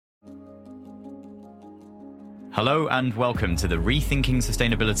Hello and welcome to the Rethinking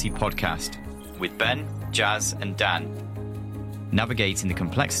Sustainability podcast with Ben, Jazz and Dan. Navigating the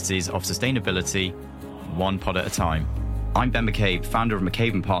complexities of sustainability one pod at a time. I'm Ben McCabe, founder of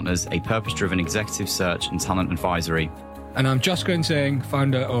McCabe & Partners, a purpose-driven executive search and talent advisory. And I'm Josh Grinseng,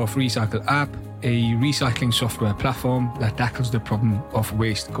 founder of Recycle App, a recycling software platform that tackles the problem of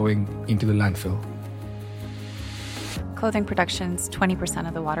waste going into the landfill. Clothing production's 20%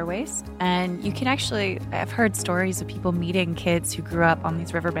 of the water waste. And you can I've heard stories of people meeting kids who grew up on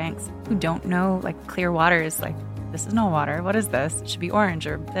these riverbanks who don't know, like, clear water is like, this is no water. What is this? It should be orange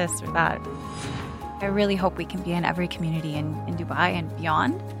or this or that. I really hope we can be in every community in Dubai and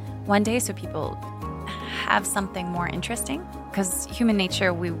beyond one day so people have something more interesting. Because human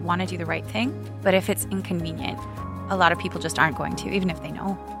nature, we want to do the right thing. But if it's inconvenient, a lot of people just aren't going to, even if they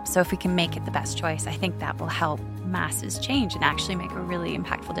know. So if we can make it the best choice, I think that will help masses change and actually make a really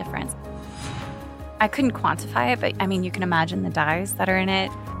impactful difference. I couldn't quantify it, but I mean, you can imagine the dyes that are in it,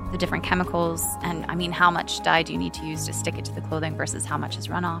 the different chemicals, and I mean, how much dye do you need to use to stick it to the clothing versus how much is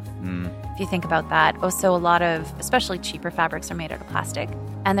runoff? If you think about that. Also, a lot of, especially cheaper fabrics are made out of plastic,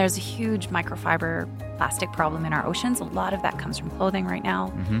 and there's a huge microfiber plastic problem in our oceans. A lot of that comes from clothing right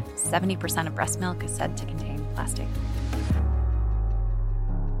now. 70% of breast milk is said to contain plastic.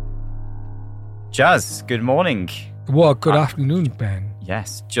 Jazz, good morning. Well, good afternoon, Ben.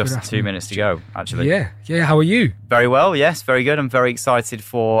 Yes, just 2 minutes to go, actually. Yeah. How are you? Very well, yes, very good. I'm very excited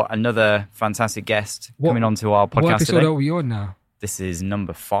for another fantastic guest coming onto our podcast What episode today. are we on now? This is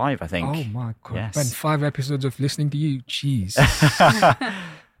number 5, I think. Oh my God, Yes. Ben, 5 episodes of listening to you. Jeez.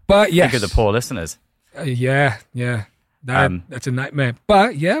 But yes. Think of the poor listeners. Yeah. That's a nightmare.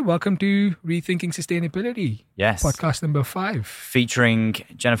 But yeah, welcome to Rethinking Sustainability. Yes. Podcast number 5. Featuring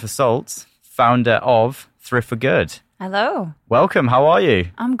Jennifer Sault, founder of Thrift For Good. Hello. Welcome. How are you?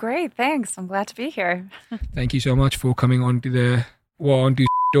 I'm great. Thanks. I'm glad to be here. Thank you so much for coming on to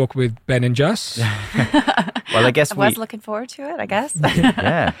talk with Ben and Jess. Well, I guess I was looking forward to it, I guess.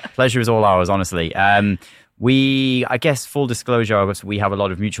 Yeah, pleasure is all ours, honestly. I guess, full disclosure, we have a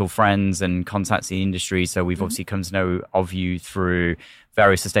lot of mutual friends and contacts in the industry, so we've obviously come to know of you through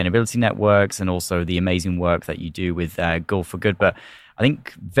various sustainability networks and also the amazing work that you do with Thrift For Good. But I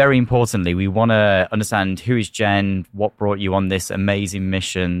think very importantly, we want to understand who is Jen, what brought you on this amazing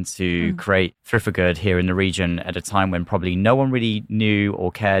mission to create Thrift For Good here in the region at a time when probably no one really knew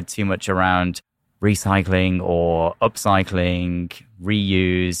or cared too much around recycling or upcycling,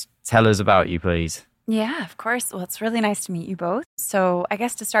 reuse. Tell us about you, please. Yeah, of course. Well, it's really nice to meet you both. So I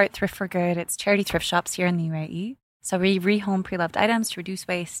guess to start, Thrift For Good, it's charity thrift shops here in the UAE. So we rehome pre-loved items to reduce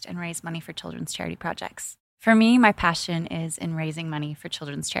waste and raise money for children's charity projects. For me, my passion is in raising money for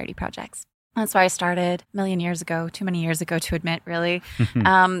children's charity projects. That's why I started a million years ago, too many years ago to admit, really.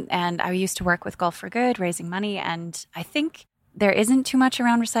 And I used to work with Thrift For Good, raising money. And I think there isn't too much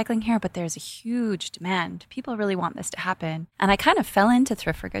around recycling here, but there's a huge demand. People really want this to happen. And I kind of fell into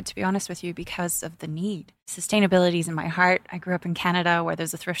Thrift For Good, to be honest with you, because of the need. Sustainability is in my heart. I grew up in Canada where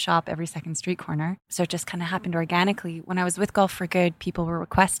there's a thrift shop every second street corner. So it just kind of happened organically. When I was with Thrift For Good, people were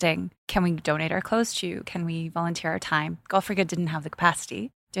requesting, can we donate our clothes to you? Can we volunteer our time? Thrift For Good didn't have the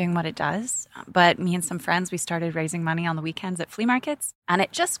capacity doing what it does. But me and some friends, we started raising money on the weekends at flea markets. And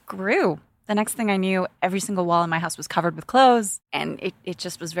it just grew. The next thing I knew, every single wall in my house was covered with clothes. And it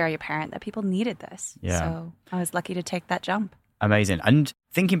just was very apparent that people needed this. Yeah. So I was lucky to take that jump. Amazing. And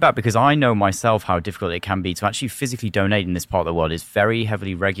thinking back, because I know myself how difficult it can be to actually physically donate in this part of the world is very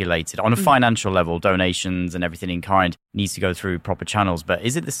heavily regulated. On a financial level, donations and everything in kind needs to go through proper channels. But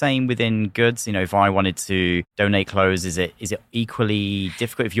is it the same within goods? You know, if I wanted to donate clothes, is it equally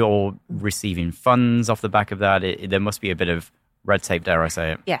difficult? If you're receiving funds off the back of that, there must be a bit of red tape, dare I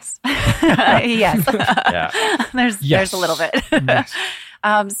say it? Yes. Yes. Yeah. There's a little bit. Yes.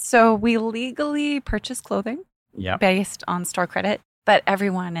 So we legally purchase clothing based on store credit, but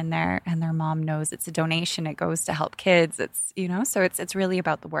everyone and their mom knows it's a donation. It goes to help kids. It's, so it's really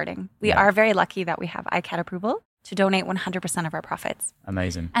about the wording. We are very lucky that we have ICAT approval to donate 100% of our profits.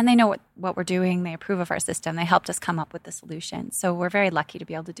 Amazing. And they know what we're doing. They approve of our system. They helped us come up with the solution. So we're very lucky to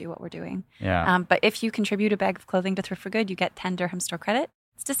be able to do what we're doing. Yeah. But if you contribute a bag of clothing to Thrift For Good, you get 10 dirham store credit.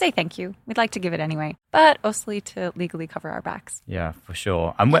 It's to say thank you. We'd like to give it anyway, but mostly to legally cover our backs. Yeah, for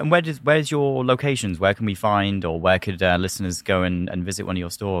sure. And where's your locations? Where can we find, or where could listeners go and visit one of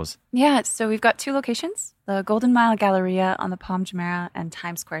your stores? Yeah, so we've got 2 locations, the Golden Mile Galleria on the Palm Jumeirah and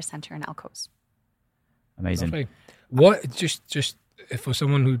Times Square Center in Alcos. Amazing. Lovely. What, just for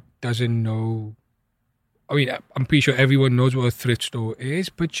someone who doesn't know, I mean, I'm pretty sure everyone knows what a thrift store is,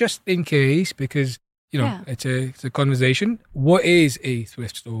 but just in case, because it's a conversation. What is a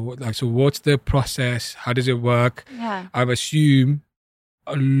thrift store? Like, so what's the process? How does it work? Yeah. I assume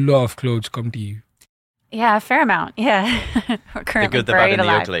a lot of clothes come to you. Yeah, a fair amount. Yeah. We're The currently good, the bad, buried and the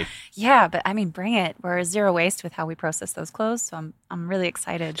alive. ugly. Yeah, but I mean, bring it. We're zero waste with how we process those clothes. So I'm really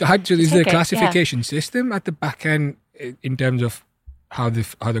excited. So is there a Take it, classification system at the back end in terms of how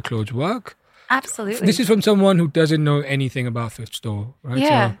the clothes work? Absolutely. This is from someone who doesn't know anything about thrift store, right?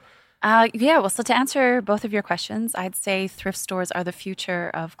 Yeah. So, Well, so to answer both of your questions, I'd say thrift stores are the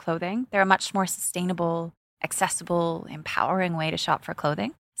future of clothing. They're a much more sustainable, accessible, empowering way to shop for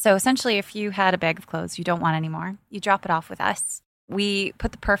clothing. So essentially, if you had a bag of clothes you don't want anymore, you drop it off with us. We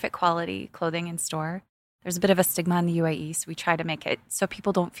put the perfect quality clothing in store. There's a bit of a stigma in the UAE, so we try to make it so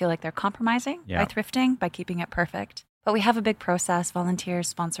people don't feel like they're compromising by thrifting, by keeping it perfect. But we have a big process, volunteers,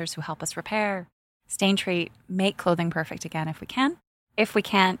 sponsors who help us repair, stain treat, make clothing perfect again if we can. If we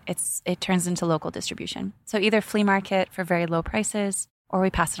can't, it turns into local distribution. So either flea market for very low prices, or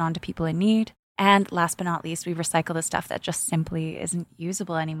we pass it on to people in need. And last but not least, we recycle the stuff that just simply isn't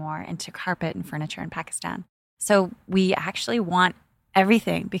usable anymore into carpet and furniture in Pakistan. So we actually want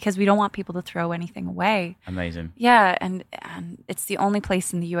everything because we don't want people to throw anything away. Amazing. Yeah, and it's the only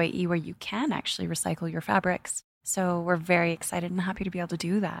place in the UAE where you can actually recycle your fabrics. So we're very excited and happy to be able to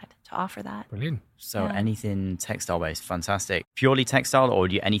do that, to offer that. brilliant. So anything textile-based, fantastic. Purely textile, or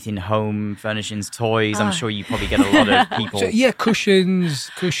do you anything home, furnishings, toys? I'm sure you probably get a lot of people. So,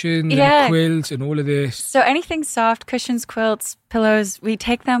 cushions and quilts and all of this. So anything soft, cushions, quilts, pillows, we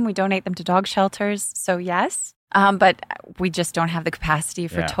take them, we donate them to dog shelters. So yes. But we just don't have the capacity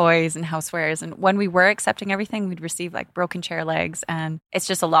for toys and housewares. And when we were accepting everything, we'd receive like broken chair legs, and it's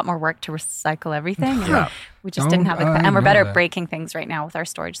just a lot more work to recycle everything. And we just didn't have the capacity. And we're better at breaking things right now with our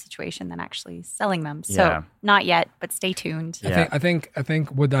storage situation than actually selling them. So not yet, but stay tuned. Yeah. I think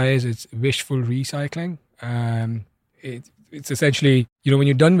what that is, it's wishful recycling. It's essentially, when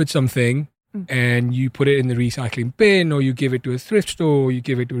you're done with something and you put it in the recycling bin, or you give it to a thrift store, or you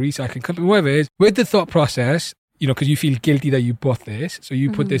give it to a recycling company, whatever it is, with the thought process, because you feel guilty that you bought this. So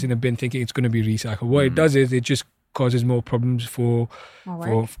you put this in a bin thinking it's going to be recycled. What it does is it just causes more problems for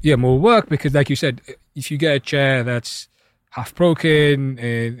more work. Because like you said, if you get a chair that's half broken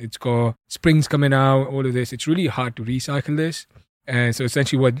and it's got springs coming out, all of this, it's really hard to recycle this. And so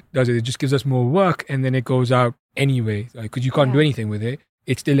essentially what it does is it just gives us more work, and then it goes out anyway. Because you can't do anything with it.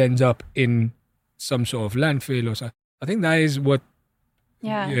 It still ends up in some sort of landfill or something. I think that is what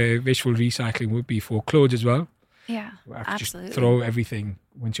wishful recycling would be for clothes as well. Yeah, absolutely. Just throw everything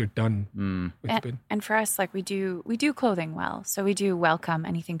once you're done with the bin. And for us, like we do clothing well. So we do welcome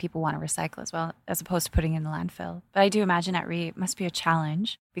anything people want to recycle as well, as opposed to putting in the landfill. But I do imagine at RE it must be a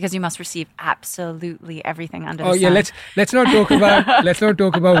challenge because you must receive absolutely everything under the sun. Let's not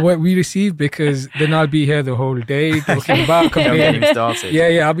talk about what we receive, because then I'll be here the whole day talking about complaining.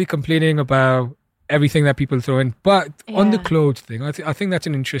 I'll be complaining about everything that people throw in. But on the clothes thing, I think that's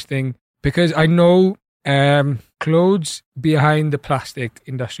an interesting, because I know clothes behind the plastic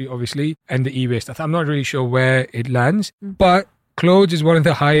industry, obviously, and the e-waste. I'm not really sure where it lands, but clothes is one of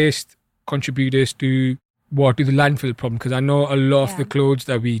the highest contributors to the landfill problem, because I know a lot of the clothes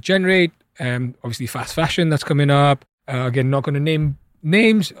that we generate, obviously fast fashion that's coming up. Again, not going to name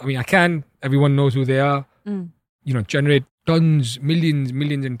names. I mean, I can. Everyone knows who they are. Generate tons, millions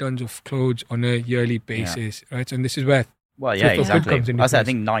and tons of clothes on a yearly basis, right? So, and this is where exactly. I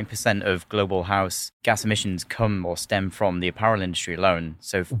think 9% of global house gas emissions come or stem from the apparel industry alone.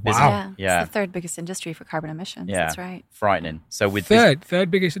 So it's the third biggest industry for carbon emissions. Yeah, that's right. Frightening. So with third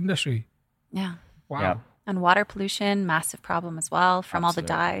biggest industry. Yeah. Wow. Yeah. And water pollution, massive problem as well from all the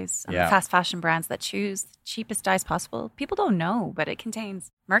dyes and the fast fashion brands that choose the cheapest dyes possible. People don't know, but it contains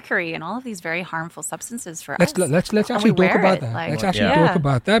mercury and all of these very harmful substances for us. Let's actually talk about that. Let's actually talk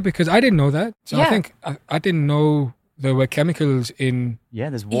about that, because I didn't know that. So I think I didn't know there were chemicals in... Yeah,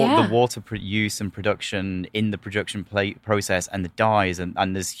 there's the water use and production in the production process, and the dyes,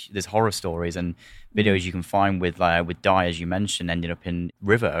 and there's horror stories and videos you can find with dye, as you mentioned, ending up in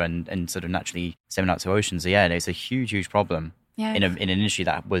river and sort of naturally stemming out to oceans. So it's a huge problem in an industry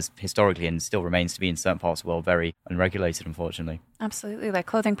that was historically and still remains to be in certain parts of the world very unregulated, unfortunately. Absolutely. Like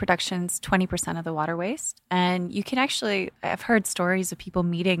clothing production's 20% of the water waste. And you can actually, I've heard stories of people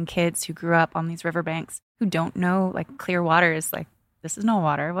meeting kids who grew up on these riverbanks who don't know, like, clear water is like, this is no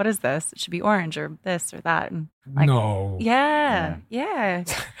water. What is this? It should be orange or this or that. And like, no. Yeah. Isn't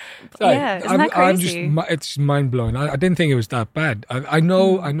that crazy? It's mind blowing. I didn't think it was that bad. I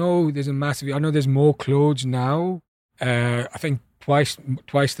know there's a massive, I know there's more clothes now. I think twice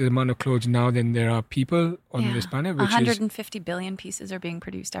the amount of clothes now than there are people on this planet, which 150 billion pieces are being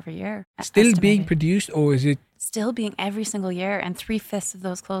produced every year. Still estimated. being produced, or is it? Still being every single year, and 3/5 of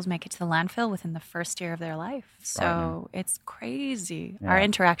those clothes make it to the landfill within the first year of their life. So it's crazy. Our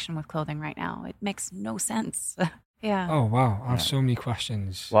interaction with clothing right now, it makes no sense. Yeah. Oh, wow. I have so many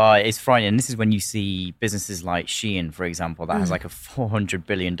questions. Well, it's frightening. This is when you see businesses like Shein, for example, that has like a $400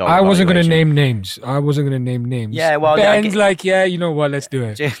 billion I wasn't going to valuation. name names. Yeah, well, Ben's like, yeah, you know what? Let's do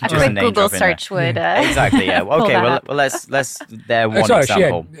it. A quick Google search would exactly. Yeah. Well, okay. Well, let's. They're one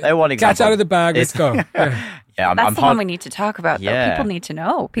example. They're one example. Cat's out of the bag. Let's go. Yeah, that's the one we need to talk about. Though. Yeah. People need to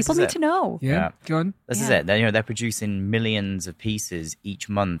know. People need to know. Yeah. Go on. This is it. They're producing millions of pieces each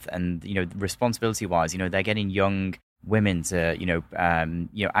month, and responsibility-wise, they're getting young women to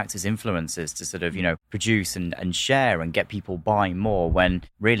act as influencers to sort of produce and share and get people buying more, when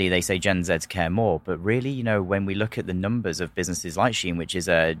really they say Gen Zs care more, but really when we look at the numbers of businesses like Shein, which is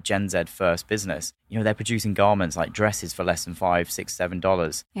a Gen Z first business, they're producing garments like dresses for less than $5,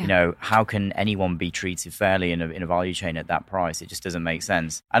 $6, $7. How can anyone be treated fairly in a value chain at that price? It just doesn't make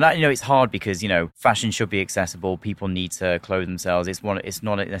sense. And it's hard because fashion should be accessible. People need to clothe themselves. It's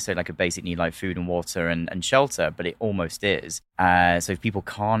not necessarily like a basic need like food and water and shelter, but it almost is. So if people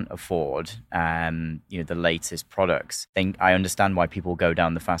can't afford the latest products, then I understand why people go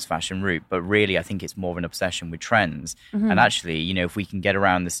down the fast fashion route. But really, I think it's more of an obsession with trends. And actually, if we can get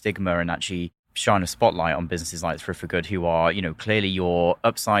around the stigma and actually shine a spotlight on businesses like Thrift for Good, who are clearly you're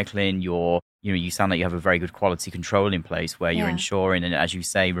upcycling, you sound like you have a very good quality control in place where you're ensuring and, as you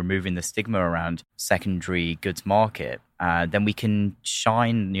say, removing the stigma around secondary goods market, then we can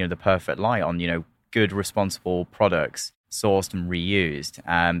shine the perfect light on good, responsible products sourced and reused,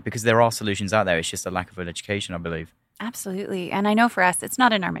 because there are solutions out there. It's just a lack of education, I believe. Absolutely. And I know for us, it's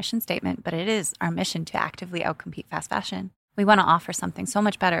not in our mission statement, but it is our mission to actively outcompete fast fashion. We want to offer something so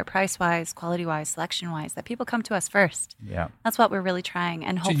much better, price-wise, quality-wise, selection-wise, that people come to us first. Yeah. That's what we're really trying.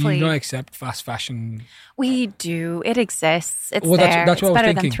 And hopefully... So you don't accept fast fashion? We do. It exists. It's there. It's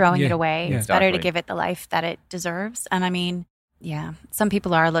better than throwing it away. Yeah, it's better to give it the life that it deserves. And I mean, some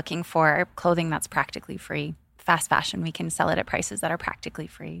people are looking for clothing that's practically free. Fast fashion, we can sell it at prices that are practically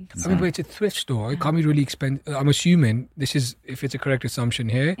free. I mean, but it's a thrift store. It can't be really expensive. I'm assuming this is, if it's a correct assumption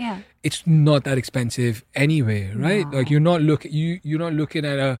here, it's not that expensive anyway, right? No. Like you're not looking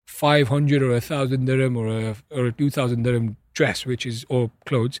at a 500 or 1,000 dirham or a 2,000 dirham dress, or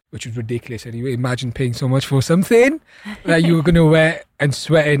clothes, which is ridiculous anyway. Imagine paying so much for something that you were going to wear and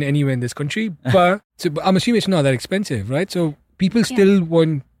sweat in anywhere in this country. But I'm assuming it's not that expensive, right? So people still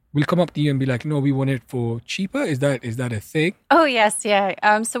will come up to you and be like, no, we want it for cheaper. Is that a thing? Oh, yes.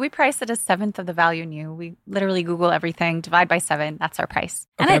 Yeah. So we price it as 1/7 of the value new. We literally Google everything, divide by 7. That's our price.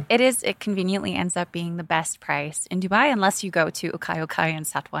 And it conveniently ends up being the best price in Dubai, unless you go to Ukai and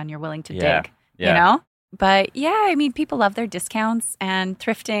Satwa and you're willing to dig, But I mean, people love their discounts, and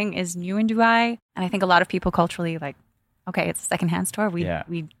thrifting is new in Dubai. And I think a lot of people culturally it's a secondhand store.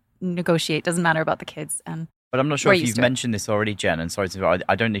 We negotiate. Doesn't matter about the kids. But I'm not sure if you've mentioned this already, Jen, and sorry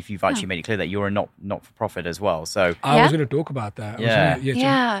I don't know if you've actually made it clear that you're a not-for-profit as well. So I was going to talk about that.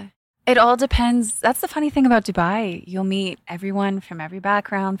 It all depends. That's the funny thing about Dubai. You'll meet everyone from every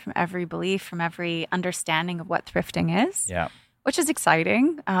background, from every belief, from every understanding of what thrifting is, which is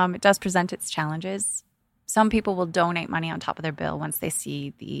exciting. It does present its challenges. Some people will donate money on top of their bill once they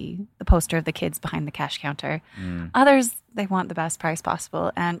see the poster of the kids behind the cash counter. Others, they want the best price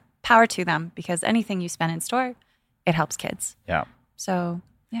possible, and power to them, because anything you spend in store, it helps kids. Yeah. So,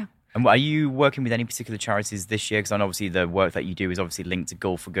 And are you working with any particular charities this year? Because obviously the work that you do is obviously linked to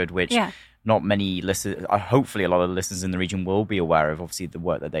Gulf for Good, which not many listeners, hopefully a lot of the listeners in the region will be aware of, obviously, the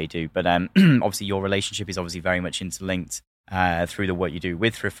work that they do. But obviously your relationship is obviously very much interlinked through the work you do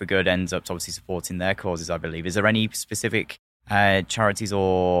with Thrift for Good, ends up obviously supporting their causes, I believe. Is there any specific charities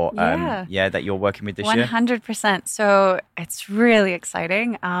or that you're working with this year? 100%. So it's really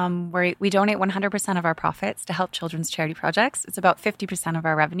exciting. We donate 100% of our profits to help children's charity projects. It's about 50% of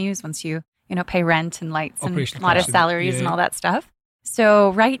our revenues once you pay rent and lights and modest salaries and all that stuff. So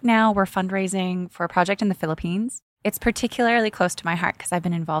right now we're fundraising for a project in the Philippines. It's particularly close to my heart because I've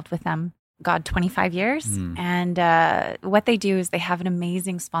been involved with them 25 years. And what they do is they have an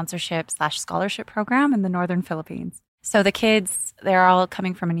amazing sponsorship/scholarship program in the northern Philippines. So the kids, they're all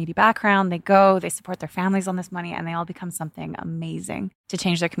coming from a needy background. They support their families on this money, and they all become something amazing to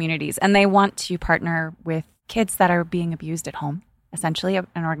change their communities. And they want to partner with kids that are being abused at home, essentially an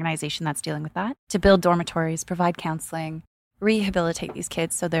organization that's dealing with that, to build dormitories, provide counseling, rehabilitate these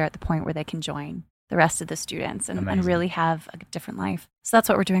kids so they're at the point where they can join the rest of the students and really have a different life. So that's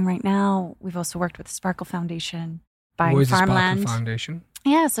what we're doing right now. We've also worked with the Sparkle Foundation, buying Where's the farmland. Sparkle Foundation?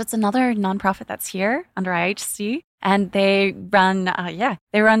 Yeah, so it's another nonprofit that's here under IHC, and they run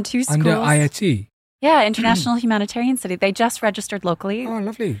they run 2 schools. Under IHC? Yeah, International Humanitarian City. They just registered locally. Oh,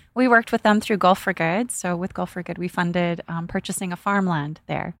 lovely. We worked with them through Gulf for Good. So with Gulf for Good, we funded purchasing a farmland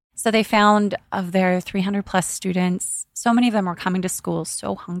there. So they found of their 300 plus students, so many of them were coming to school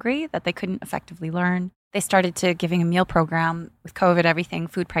so hungry that they couldn't effectively learn. They started to giving a meal program. With COVID, everything,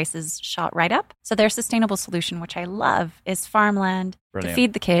 food prices shot right up. So their sustainable solution, which I love, is farmland to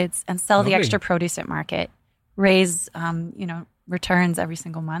feed the kids and sell the extra produce at market, raise returns every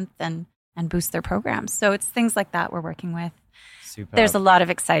single month and boost their programs. So it's things like that we're working with. Superb. There's a lot of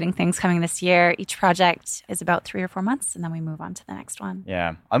exciting things coming this year. Each project is about 3 or 4 months, and then we move on to the next one.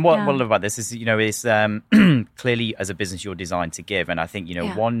 Yeah. And what I love about this is, it's clearly as a business you're designed to give. And I think,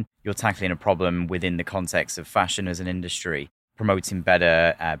 one, you're tackling a problem within the context of fashion as an industry, promoting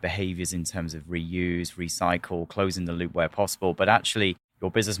better behaviors in terms of reuse, recycle, closing the loop where possible. But actually,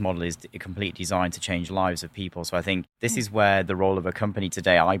 your business model is completely designed to change lives of people. So I think this is where the role of a company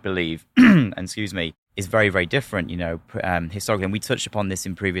today, I believe, is very, very different, historically. And we touched upon this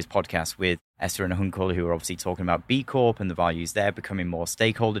in previous podcasts with Esther and Hunkel, who are obviously talking about B Corp and the values there, becoming more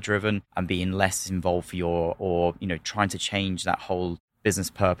stakeholder driven and being less involved for trying to change that whole business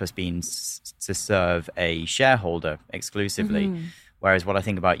purpose being to serve a shareholder exclusively. Mm-hmm. Whereas what I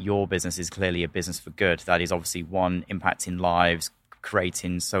think about your business is clearly a business for good. That is obviously one, impacting lives,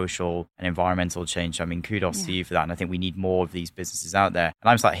 creating social and environmental change. I mean, kudos to you for that. And I think we need more of these businesses out there. And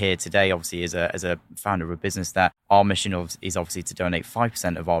I'm sat here today, obviously, as a founder of a business that our mission is obviously to donate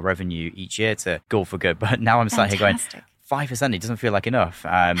 5% of our revenue each year to Gulf for Good. But now I'm sat here going, 5%, it doesn't feel like enough.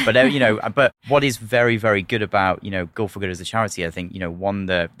 But what is very, very good about, Gulf for Good as a charity, I think, one,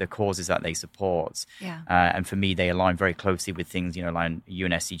 the causes that they support. Yeah. And for me, they align very closely with things, like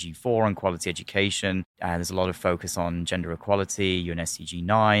UN SDG 4 on quality education. There's a lot of focus on gender equality, UN SDG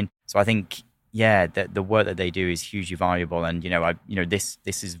 9. So I think, the work that they do is hugely valuable. And, this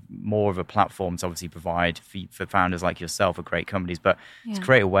is more of a platform to obviously provide for founders like yourself of great companies, but to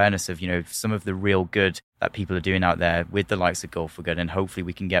create awareness of, some of the real good that people are doing out there with the likes of Gulf for Good. And hopefully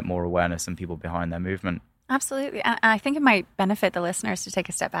we can get more awareness and people behind their movement. Absolutely. And I think it might benefit the listeners to take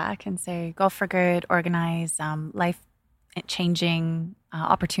a step back and say, Gulf for Good, organize life-changing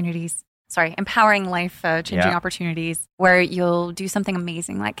opportunities. Empowering life-changing opportunities where you'll do something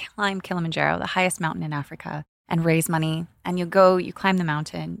amazing like climb Kilimanjaro, the highest mountain in Africa, and raise money. And you climb the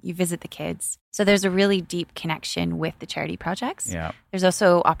mountain, you visit the kids. So there's a really deep connection with the charity projects. Yeah. There's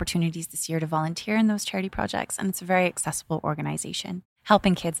also opportunities this year to volunteer in those charity projects. And it's a very accessible organization,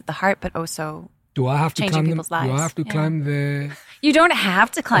 helping kids at the heart, but also Do I have to changing climb people's lives. Do I have to climb the... You don't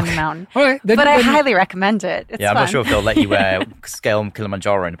have to climb the mountain, All right, but I highly recommend it. It's I'm fun. not sure if they'll let you scale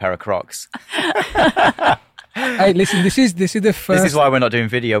Kilimanjaro in a pair of Crocs. Hey, listen, this is the first... This is why we're not doing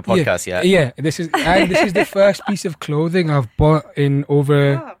video podcasts yet. Yeah, this is the first piece of clothing I've bought in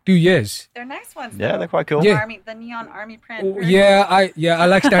over 2 years. They're nice ones. Yeah, they're quite cool. Yeah. The neon army print. I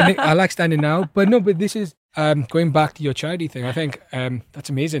like standing. I like standing now, but this is going back to your charity thing. I think that's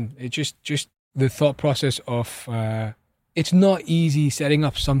amazing. It's just the thought process of it's not easy setting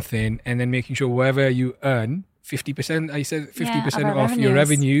up something and then making sure wherever you earn 50%. I said 50% of your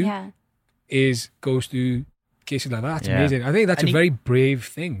revenue goes to cases like that. That's amazing. I think that's a very brave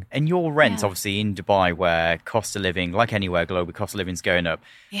thing. And your rent, obviously, in Dubai, where cost of living, like anywhere globally, cost of living is going up.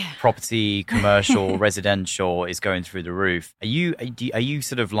 Yeah. Property, commercial, residential is going through the roof. Are you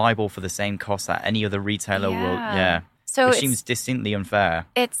sort of liable for the same cost that any other retailer will? Yeah. So it seems distinctly unfair.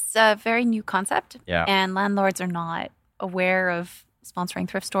 It's a very new concept. Yeah. And landlords are not aware of sponsoring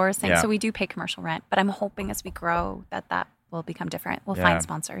thrift stores. So we do pay commercial rent. But I'm hoping as we grow that will become different. We'll find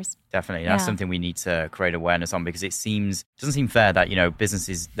sponsors. Definitely. That's something we need to create awareness on, because it doesn't seem fair that,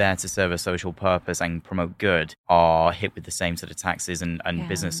 businesses there to serve a social purpose and promote good are hit with the same sort of taxes and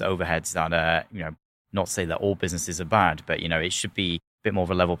business overheads that not to say that all businesses are bad, but, it should be a bit more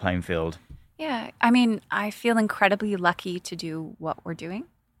of a level playing field. Yeah. I mean, I feel incredibly lucky to do what we're doing.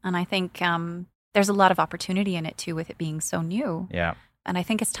 And I think there's a lot of opportunity in it too, with it being so new. Yeah. And I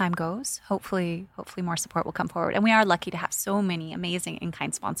think as time goes, hopefully more support will come forward. And we are lucky to have so many amazing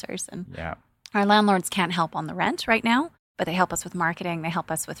in-kind sponsors. And our landlords can't help on the rent right now, but they help us with marketing. They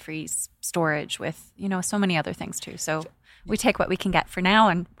help us with free storage, with, so many other things too. So we take what we can get for now,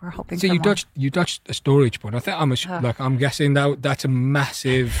 and we're hoping for more. You touched a storage point. I think I'm guessing that's a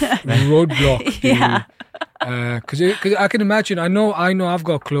massive roadblock. Yeah. Because I can imagine, I know I've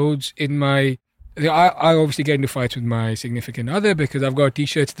got clothes in my... I obviously get into fights with my significant other because I've got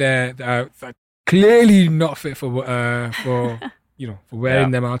t-shirts there that are clearly not fit for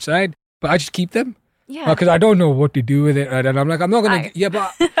wearing them outside, but I just keep them. Yeah. Because I don't know what to do with it, right? And I'm like, I'm not going to,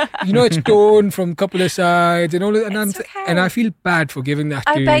 but it's torn from a couple of sides and all that. And I feel bad for giving that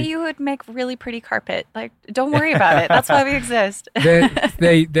to... I bet you would make really pretty carpet. Like, don't worry about it. That's why we exist.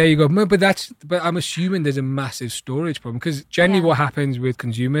 there you go. But I'm assuming there's a massive storage problem, because generally what happens with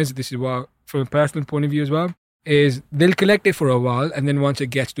consumers, this is what, from a personal point of view as well, is they'll collect it for a while, and then once it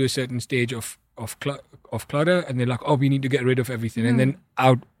gets to a certain stage of clutter, and they're like, oh, we need to get rid of everything, and then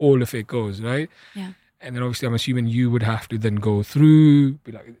out all of it goes, right? Yeah. And then obviously I'm assuming you would have to then go through,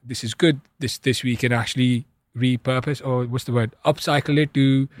 be like, this is good, this we can actually repurpose, or what's the word, upcycle it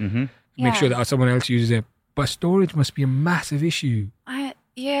to make sure that someone else uses it. But storage must be a massive issue.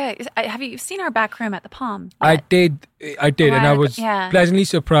 Have you seen our back room at the Palm? I did, and I was pleasantly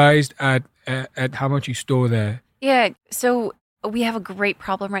surprised at how much you store there. Yeah, so we have a great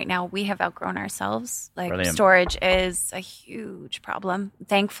problem right now. We have outgrown ourselves. Brilliant. Storage is a huge problem.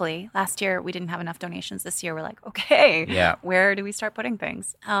 Thankfully, last year we didn't have enough donations. This year we're like, okay, where do we start putting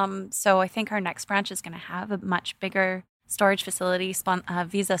things? So I think our next branch is going to have a much bigger storage facility.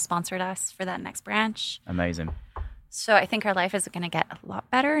 Visa sponsored us for that next branch. Amazing. So I think our life is going to get a lot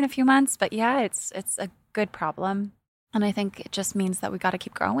better in a few months. But yeah, it's a good problem. And I think it just means that we got to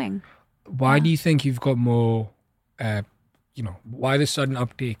keep growing. Why do you think you've got more... why the sudden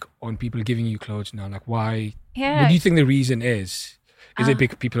uptake on people giving you clothes now? Like, why? Yeah. What do you think the reason is? Is it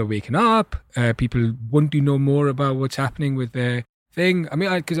because people are waking up? People want to know more about what's happening with their thing? I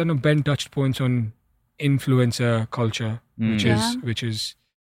mean, because I know Ben touched points on influencer culture, which is,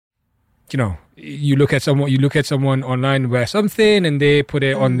 you look at someone online wear something and they put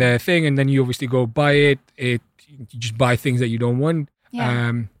it on their thing, and then you obviously go buy it. You just buy things that you don't want.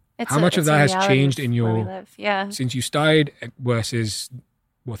 Yeah. How much of that has changed in your since you started versus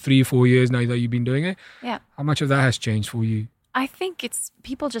 3 or 4 years now that you've been doing it? Yeah. How much of that has changed for you? I think it's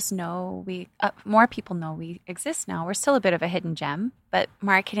people just know more people know we exist now. We're still a bit of a hidden gem, but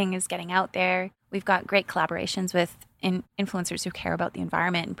marketing is getting out there. We've got great collaborations with influencers who care about the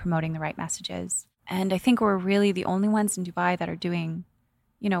environment and promoting the right messages. And I think we're really the only ones in Dubai that are doing,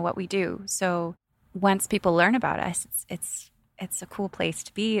 what we do. So once people learn about us, it's a cool place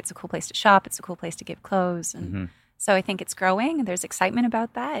to be. It's a cool place to shop. It's a cool place to give clothes. And so I think it's growing and there's excitement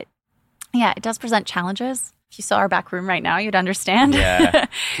about that. Yeah, it does present challenges. If you saw our back room right now, you'd understand. Yeah.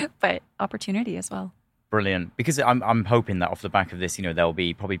 But opportunity as well. Brilliant. Because I'm hoping that off the back of this, there'll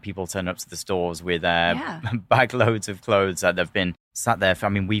be probably people turn up to the stores with bag loads of clothes that have been sat there for,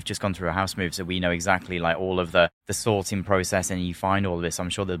 we've just gone through a house move, so we know exactly like all of the sorting process, and you find all of this. I'm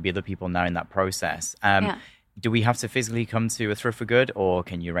sure there'll be other people now in that process. Do we have to physically come to a Thrift for Good, or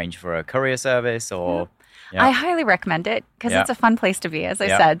can you arrange for a courier service? Or I highly recommend it because it's a fun place to be, as I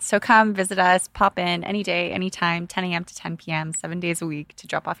said. So come visit us, pop in any day, anytime, 10 a.m. to 10 p.m., 7 days a week to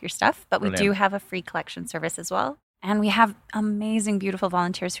drop off your stuff. But we do have a free collection service as well. And we have amazing, beautiful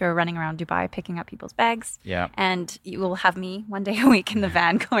volunteers who are running around Dubai picking up people's bags. Yeah. And you will have me one day a week in the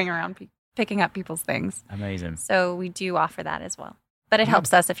van going around picking up people's things. Amazing. So we do offer that as well. But it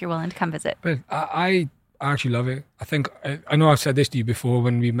helps us if you're willing to come visit. But I actually love it. I think, I know I've said this to you before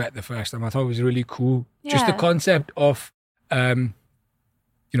when we met the first time. I thought it was really cool. Yeah. Just the concept of,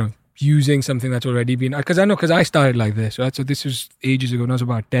 using something that's already been, because I started like this, right? So this was ages ago, when I was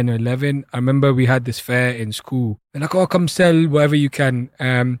about 10 or 11. I remember we had this fair in school. They're like, oh, come sell whatever you can.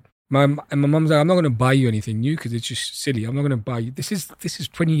 My mum's like, I'm not going to buy you anything new because it's just silly. I'm not going to buy you. This is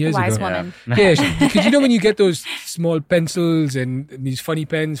 20 years Wise ago. Woman. Yeah, because when you get those small pencils and these funny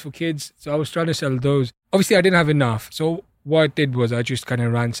pens for kids. So I was trying to sell those. Obviously, I didn't have enough. So what I did was I just kind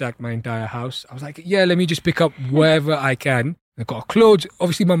of ransacked my entire house. I was like, let me just pick up wherever I can. I got clothes.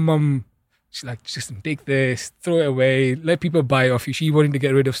 Obviously, my mum, she's like, just take this, throw it away, let people buy off you. She wanted to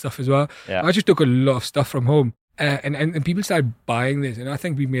get rid of stuff as well. Yeah. I just took a lot of stuff from home. And people started buying this, and I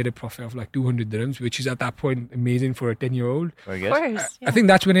think we made a profit of like 200 dirhams, which is at that point amazing for a 10-year-old. Very good. Of course, I think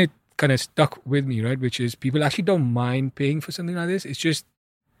that's when it kind of stuck with me, right? Which is people actually don't mind paying for something like this. It's just,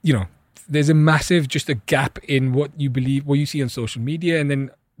 there's a massive, just a gap in what you believe, what you see on social media, and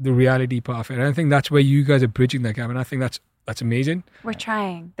then the reality part of it. And I think that's where you guys are bridging that gap, and I think that's amazing. We're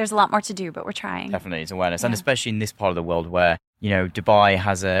trying. There's a lot more to do, but we're trying. Definitely, it's awareness, and especially in this part of the world where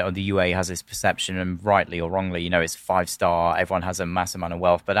Dubai or the UAE has this perception, and rightly or wrongly, it's 5-star. Everyone has a mass amount of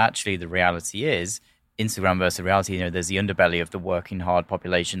wealth, but actually the reality is Instagram versus reality. There's the underbelly of the working hard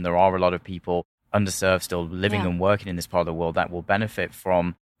population. There are a lot of people underserved still living and working in this part of the world that will benefit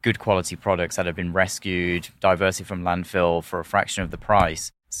from good quality products that have been rescued, diverted from landfill for a fraction of the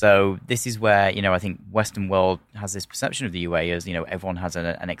price. So this is where, I think Western world has this perception of the UAE as, everyone has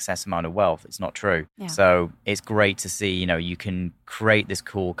an excess amount of wealth. It's not true. Yeah. So it's great to see, you can create this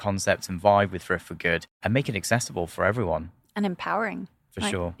cool concept and vibe with Thrift for Good and make it accessible for everyone. And empowering. For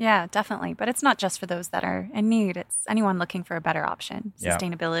sure. Yeah, definitely. But it's not just for those that are in need. It's anyone looking for a better option,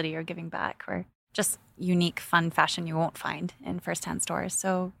 sustainability or giving back, or just unique, fun fashion you won't find in first-hand stores.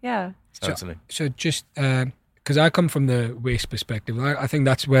 So, yeah. Totally. So just... because I come from the waste perspective, I think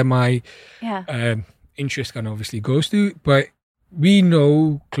that's where my interest kind of obviously goes to. But we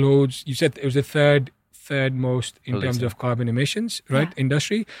know clothes. You said it was the third most in terms of carbon emissions, right? Yeah.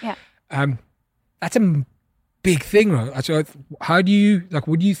 Industry. Yeah. That's a big thing, right? So how do you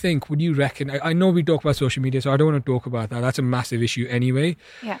what do you think? Would you reckon? I know we talk about social media, so I don't want to talk about that. That's a massive issue anyway.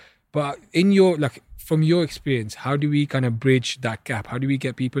 Yeah. But in your from your experience, how do we kind of bridge that gap? How do we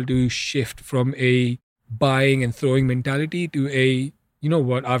get people to shift from a buying and throwing mentality to a,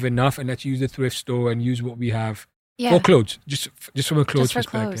 I have enough and let's use the thrift store and use what we have for clothes, just from a clothes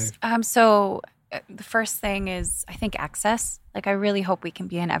perspective. So the first thing is, I think, access. Like, I really hope we can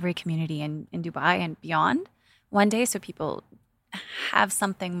be in every community in Dubai and beyond one day, so people have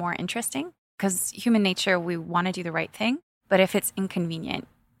something more interesting, because human nature, we want to do the right thing, but if it's inconvenient,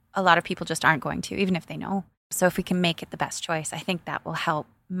 a lot of people just aren't going to, even if they know. So if we can make it the best choice, I think that will help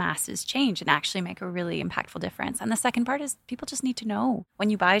masses change and actually make a really impactful difference. And the second part is, people just need to know. When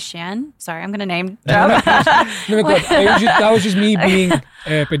you buy Shein, sorry, I'm going to name drop. That was just me being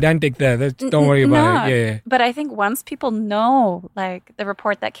pedantic there. Don't worry about it. Yeah. But I think once people know, like the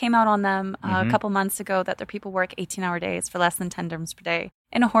report that came out on them a couple months ago, that their people work 18-hour days for less than 10 dirhams per day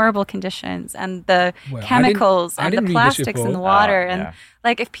in horrible conditions, and the chemicals and the plastics in the water. And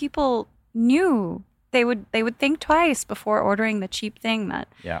like, if people knew, they would think twice before ordering the cheap thing that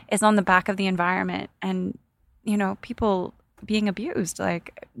is on the back of the environment. And, people being abused,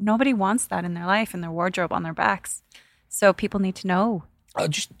 like, nobody wants that in their life, in their wardrobe, on their backs. So people need to know.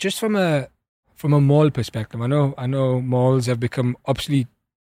 Just from a mall perspective, I know malls have become obsolete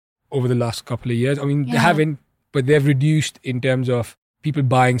over the last couple of years. I mean, they haven't, but they've reduced in terms of people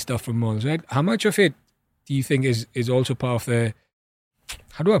buying stuff from malls, right? How much of it do you think is also part of the,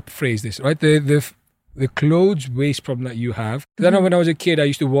 how do I phrase this, right? The clothes waste problem that you have. Because I know when I was a kid, I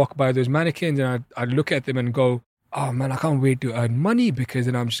used to walk by those mannequins and I'd look at them and go, oh man, I can't wait to earn money, because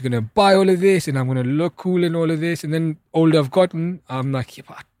then I'm just going to buy all of this and I'm going to look cool in all of this. And then older I've gotten, I'm like,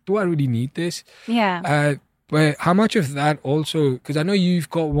 do I really need this? Yeah. But how much of that also, because I know you've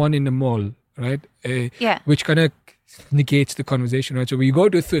got one in the mall, right? Which kind of negates the conversation, right? So when you go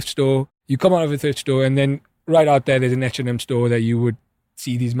to a thrift store, you come out of a thrift store, and then right out there, there's an H&M store that you would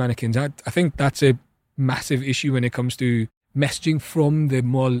see these mannequins. I think that's a massive issue when it comes to messaging from the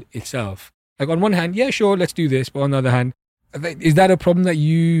mall itself. Like, on one hand, yeah, sure, let's do this. But on the other hand, is that a problem that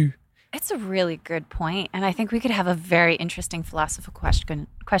you... It's a really good point. And I think we could have a very interesting philosophical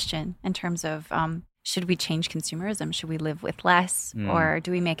question in terms of, should we change consumerism? Should we live with less? Or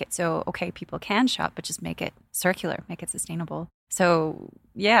do we make it so, okay, people can shop, but just make it circular, make it sustainable? So,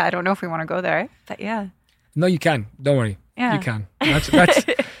 yeah, I don't know if we want to go there, but yeah. No, you can. Don't worry. Yeah. You can. That's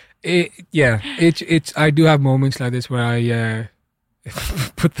it's. I do have moments like this where I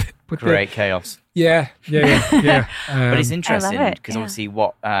put create chaos. Yeah. But it's interesting because obviously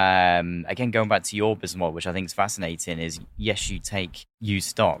what, again, going back to your business model, which I think is fascinating, is yes, you take used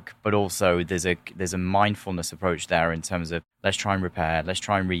stock, but also there's a mindfulness approach there in terms of, let's try and repair, let's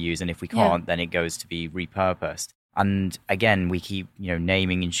try and reuse, and if we can't, then it goes to be repurposed. And again, we keep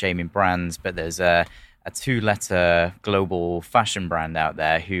naming and shaming brands, but there's a 2-letter global fashion brand out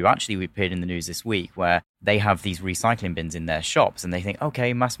there who actually appeared in the news this week, where they have these recycling bins in their shops, and they think,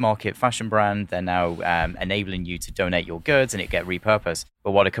 okay, mass market fashion brand, they're now enabling you to donate your goods and it get repurposed.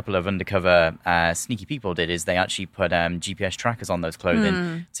 But what a couple of undercover sneaky people did is they actually put GPS trackers on those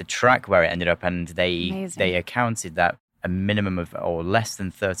clothing to track where it ended up, and they accounted that a minimum of, or less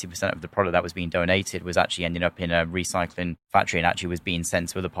than 30% of the product that was being donated was actually ending up in a recycling factory and actually was being sent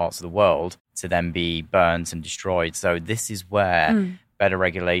to other parts of the world to then be burnt and destroyed. So this is where better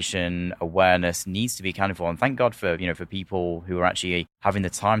regulation, awareness needs to be accounted for. And thank God for, for people who are actually having the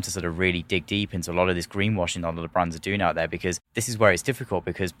time to sort of really dig deep into a lot of this greenwashing that a lot of brands are doing out there, because this is where it's difficult,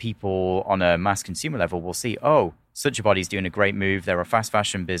 because people on a mass consumer level will see, oh, such a body's doing a great move, they're a fast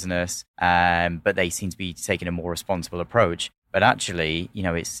fashion business, but they seem to be taking a more responsible approach. But actually,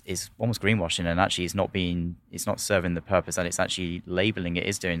 it's almost greenwashing, and actually it's not serving the purpose that it's actually labeling it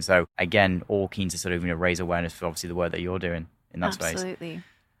is doing. So again, all keen to sort of raise awareness for obviously the work that you're doing in that space. Absolutely.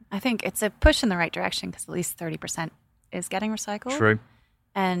 I think it's a push in the right direction, because at least 30% is getting recycled. True.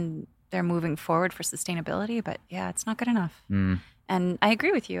 And they're moving forward for sustainability, but yeah, it's not good enough. And I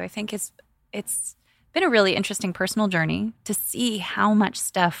agree with you. I think it's been a really interesting personal journey to see how much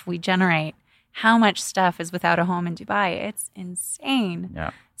stuff we generate, how much stuff is without a home in Dubai. It's insane.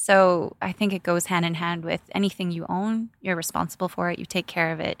 Yeah. So I think it goes hand in hand with anything you own. You're responsible for it. You take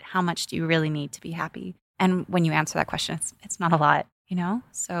care of it. How much do you really need to be happy? And when you answer that question, it's not a lot, you know?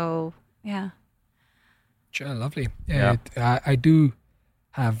 So, yeah. Sure, lovely. Yeah. I do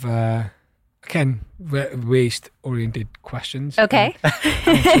have, again, waste-oriented questions. Okay.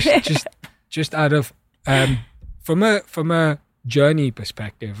 Just out of, from a journey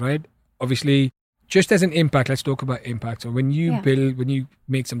perspective, right? Obviously, just as an impact, let's talk about impact. So when you when you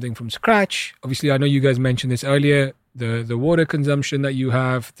make something from scratch, obviously, I know you guys mentioned this earlier, the water consumption that you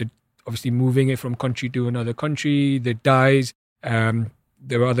have, obviously moving it from country to another country, the dyes,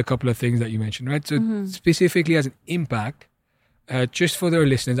 there are other couple of things that you mentioned, right? So specifically as an impact, just for their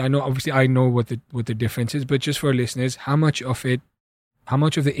listeners, I know what the difference is, but just for our listeners, how much of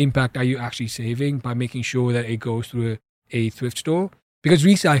the impact are you actually saving by making sure that it goes through a thrift store? Because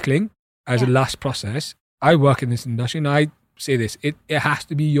recycling as a last process, I work in this industry and I say this, it has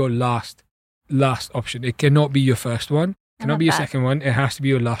to be your last option. It cannot be your first one. Cannot be your second one. It has to be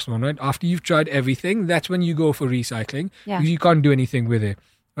your last one, right? After you've tried everything, that's when you go for recycling because you can't do anything with it,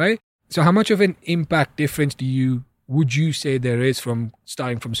 right? So how much of an impact difference would you say there is from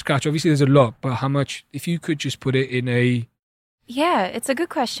starting from scratch? Obviously, there's a lot, but how much, if you could just put it in a... Yeah, it's a good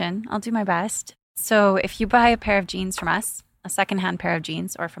question. I'll do my best. So if you buy a pair of jeans from us, a secondhand pair of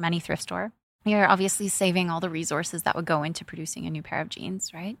jeans, or from any thrift store, you're obviously saving all the resources that would go into producing a new pair of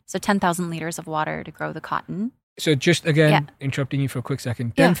jeans, right? So 10,000 liters of water to grow the cotton. So just again, interrupting you for a quick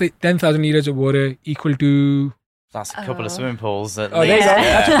second, 10,000 liters of water equal to... That's a couple of swimming pools. At least.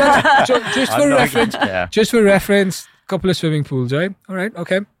 So just for reference, a couple of swimming pools, right? All right,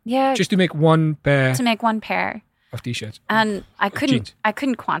 okay. Yeah. Just to make one pair. Of t-shirts. And I couldn't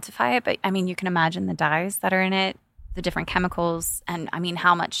quantify it, but I mean, you can imagine the dyes that are in it, the different chemicals, and I mean,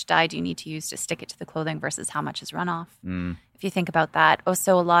 how much dye do you need to use to stick it to the clothing versus how much is runoff? If you think about that.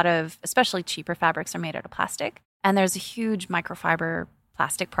 Also, a lot of, especially cheaper fabrics are made out of plastic, and there's a huge microfiber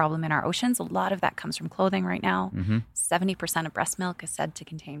plastic problem in our oceans. A lot of that comes from clothing right now. 70% of breast milk is said to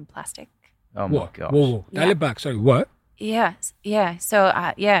contain plastic. Oh my gosh. Whoa. Dial it back. Sorry, what? Yes. Yeah. So,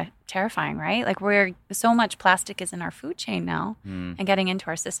 terrifying, right? Like so much plastic is in our food chain now and getting into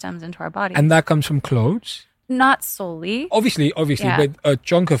our systems, into our bodies. And that comes from clothes? Not solely. Obviously, but a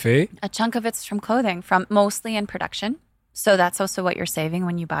chunk of it. A chunk of it's from clothing, from mostly in production. So that's also what you're saving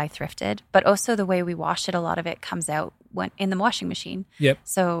when you buy thrifted. But also the way we wash it, a lot of it comes out in the washing machine. Yep.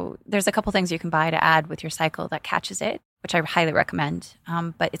 So there's a couple things you can buy to add with your cycle that catches it, which I highly recommend.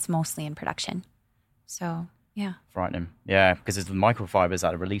 But it's mostly in production. So, yeah. Frightening. Yeah, because there's the microfibers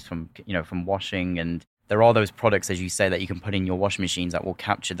that are released from washing, and there are those products, as you say, that you can put in your washing machines that will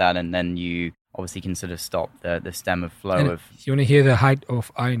capture that, and then you obviously can sort of stop the stem of flow of... You want to hear the height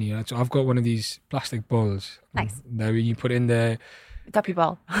of irony, right? So I've got one of these plastic balls. Nice. That you put in the... Guppy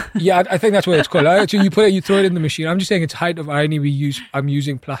ball. Yeah, I think that's what it's called. So you throw it in the machine. I'm just saying it's height of irony. I'm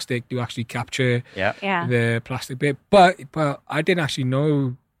using plastic to actually capture the plastic bit. But I didn't actually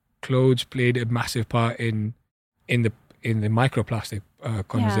know clothes played a massive part in the microplastic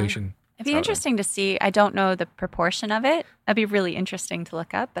conversation. It'd be interesting to see. I don't know the proportion of it. That'd be really interesting to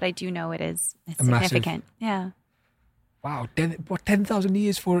look up, but I do know it's significant. Yeah. Wow. 10,000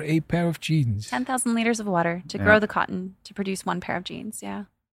 liters for a pair of jeans? 10,000 liters of water to grow the cotton to produce one pair of jeans. Yeah.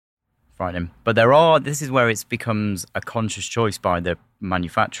 Frightening. But this is where it becomes a conscious choice by the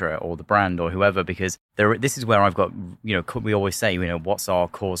manufacturer or the brand or whoever, because this is where I've got, we always say, what's our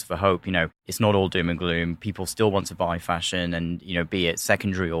cause for hope? It's not all doom and gloom. People still want to buy fashion and, be it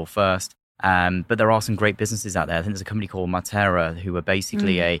secondary or first. But there are some great businesses out there. I think there's a company called Matera who are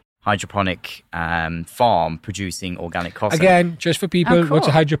basically a hydroponic farm producing organic cotton. Again, just for people, what's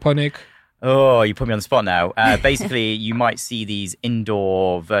a hydroponic? Oh, you put me on the spot now. Basically, you might see these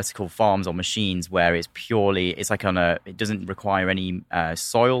indoor vertical farms or machines where it's like it doesn't require any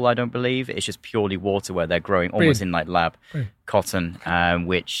soil, I don't believe. It's just purely water where they're growing almost in like lab cotton,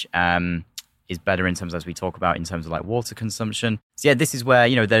 which is better in terms, as we talk about, in terms of like water consumption. So yeah, this is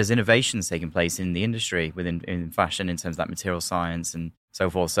where, there's innovations taking place in the industry in fashion in terms of that material science and so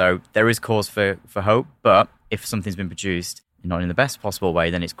forth. So there is cause for hope, but if something's been produced not in the best possible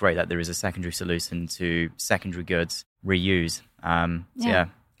way, then it's great that there is a secondary solution to secondary goods reuse.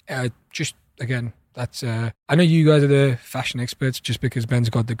 Just again, that's I know you guys are the fashion experts just because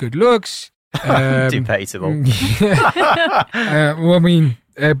Ben's got the good looks. Debatable.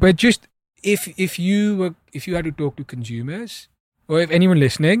 But just if you had to talk to consumers or if anyone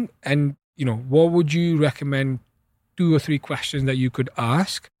listening, and what would you recommend 2 or 3 questions that you could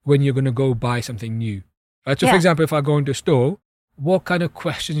ask when you're going to go buy something new. So, Yeah. for example, if I go into a store, what kind of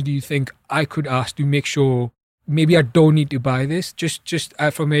questions do you think I could ask to make sure maybe I don't need to buy this, just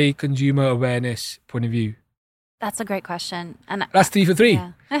from a consumer awareness point of view? That's a great question. And That's 3 for 3.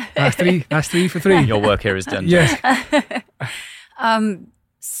 Yeah. That's 3 for 3. Your work here is done. Yes.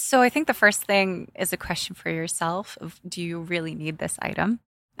 So I think the first thing is a question for yourself of, do you really need this item?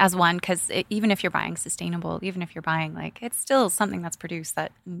 As one, because even if you're buying sustainable, even if you're buying it's still something that's produced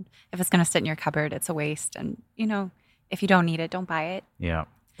that if it's going to sit in your cupboard, it's a waste. And, if you don't need it, don't buy it. Yeah.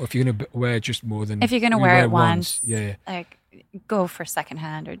 Or if you're going to wear just more than... If you're going to wear it once, yeah. Go for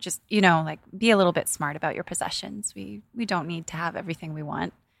secondhand or just, be a little bit smart about your possessions. We don't need to have everything we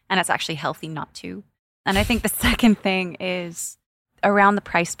want. And it's actually healthy not to. And I think the second thing is around the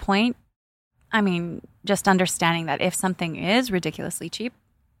price point. I mean, just understanding that if something is ridiculously cheap,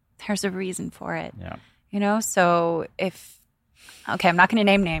 there's a reason for it. Yeah. So I'm not going to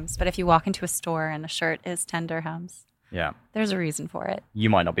name names, but if you walk into a store and a shirt is 10 dirhams, Yeah. there's a reason for it.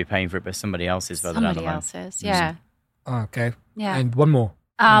 You might not be paying for it, but somebody else is further down the line. Somebody else is, yeah. Okay. Yeah. And one more.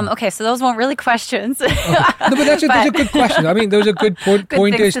 Okay, so those weren't really questions. No, but that's a good question. I mean, those are good pointers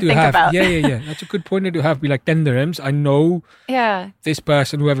things to to think have. about. Yeah. That's a good pointer to have. Be like 10 dirhams. I know this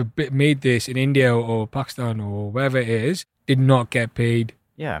person, whoever made this in India or Pakistan or wherever it is, did not get paid.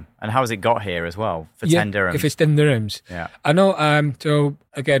 Yeah. And how has it got here as well for 10 dirhams? If it's 10 dirhams. Yeah. I know. So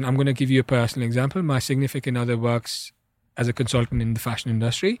again, I'm going to give you a personal example. My significant other works as a consultant in the fashion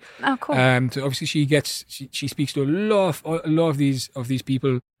industry. Oh, cool. So obviously she speaks to a lot of these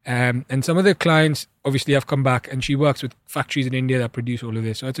people. And some of the clients obviously have come back, and she works with factories in India that produce all of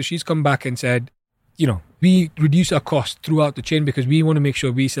this. Right? So she's come back and said, we reduce our costs throughout the chain because we want to make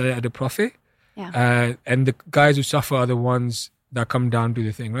sure we sell it at a profit. Yeah. And the guys who suffer are the ones that come down to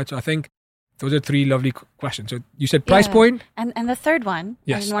the thing, right? So I think those are 3 lovely questions. So you said price point? And the third one.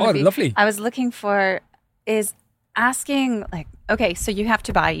 Yes. Lovely. I was looking for is asking okay, so you have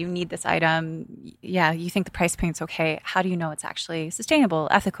to buy, you need this item. Yeah, you think the price point's okay. How do you know it's actually sustainable,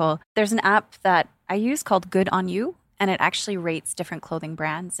 ethical? There's an app that I use called Good On You, and it actually rates different clothing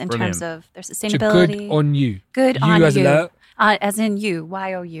brands in terms of their sustainability. So good on you. Good you on as you. As in you,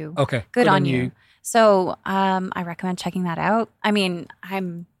 Y-O-U. Okay. Good on you. So I recommend checking that out. I mean,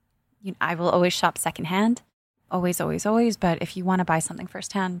 I will always shop secondhand. Always, always, always. But if you want to buy something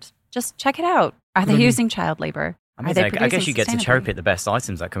firsthand, just check it out. Are they using child labor? I guess you get to cherry pick the best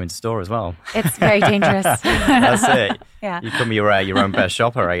items that come into store as well. It's very dangerous. That's it. Yeah. You become your own best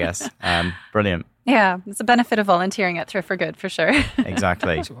shopper, I guess. Brilliant. Yeah, it's a benefit of volunteering at Thrift for Good, for sure.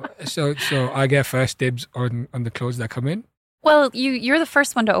 Exactly. So I get first dibs on the clothes that come in? Well, you're the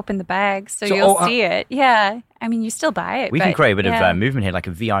first one to open the bag, so you'll see it. Yeah. I mean, you still buy it. We can create a bit of movement here, like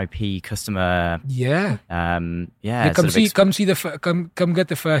a VIP customer. Yeah. Come get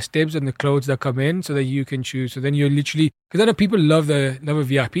the first dibs on the clothes that come in, so that you can choose. So then you're literally, because I know people love a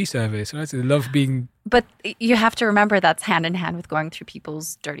VIP service, right? So they love being. But you have to remember that's hand in hand with going through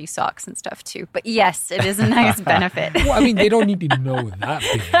people's dirty socks and stuff too. But yes, it is a nice benefit. Well, I mean, they don't need to know that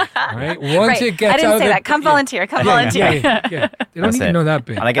bit, right? Once it gets I didn't say that. Come volunteer. Come volunteer. Yeah. They don't need to know that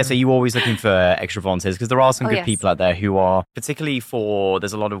bit. And I guess, are you always looking for extra volunteers? Because there are some good people out there who are, particularly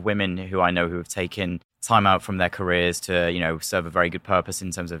there's a lot of women who I know who have taken time out from their careers to, serve a very good purpose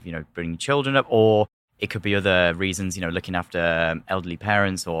in terms of, bringing children up, or it could be other reasons, looking after elderly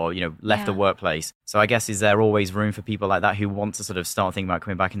parents or, left the workplace. So I guess, is there always room for people like that who want to sort of start thinking about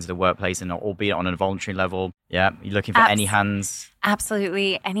coming back into the workplace, and albeit on a voluntary level? Yeah. You're looking for any hands?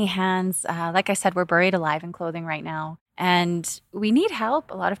 Absolutely. Any hands. Like I said, we're buried alive in clothing right now. And we need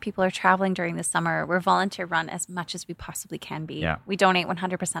help. A lot of people are traveling during the summer. We're volunteer run as much as we possibly can be. Yeah. We donate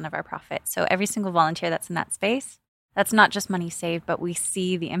 100% of our profit. So every single volunteer that's in that space, that's not just money saved, but we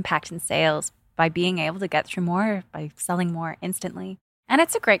see the impact in sales by being able to get through more, by selling more instantly. And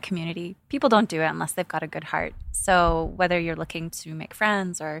it's a great community. People don't do it unless they've got a good heart. So whether you're looking to make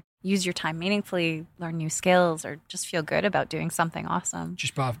friends or use your time meaningfully, learn new skills, or just feel good about doing something awesome.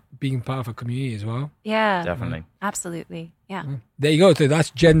 Just being part of a community as well. Yeah. Definitely. Absolutely. Yeah. There you go. So that's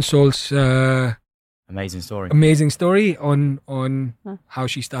Jen Sault's amazing story on how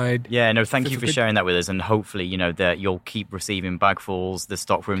she started. Yeah, no, thank you for sharing that with us, and hopefully, that you'll keep receiving bagfuls. The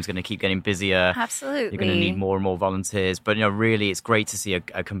stock room's going to keep getting busier. Absolutely. You're going to need more and more volunteers. But, really, it's great to see a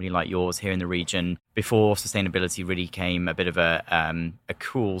company like yours here in the region. Before sustainability really came a bit of a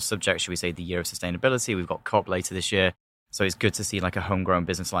cool subject, should we say, the year of sustainability. We've got COP later this year. So it's good to see like a homegrown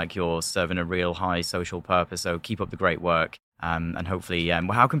business like yours serving a real high social purpose. So keep up the great work. And hopefully,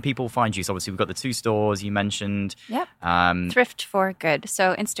 how can people find you? So obviously we've got the 2 stores you mentioned. Yep. Thrift for Good.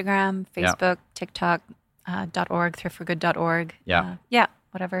 So Instagram, Facebook, TikTok, .org, thriftforgood.org. Yeah.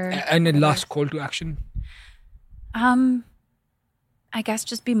 Whatever. And the last call to action? I guess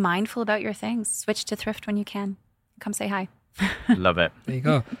just be mindful about your things. Switch to thrift when you can. Come say hi. Love it. There you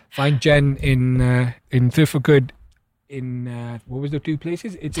go. Find Jen in Thrift for Good in, what was the two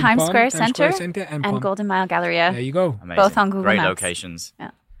places? It's Times in Square Times Centre Square Centre and and Golden Mile Galleria. There you go. Amazing. Both on Google Great Maps. locations.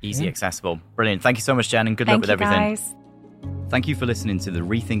 Yeah. Easy, accessible. Brilliant. Thank you so much, Jen, and good luck with everything. Guys. Thank you for listening to the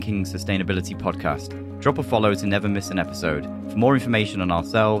Rethinking Sustainability podcast. Drop a follow to never miss an episode. For more information on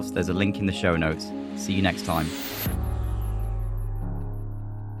ourselves, there's a link in the show notes. See you next time.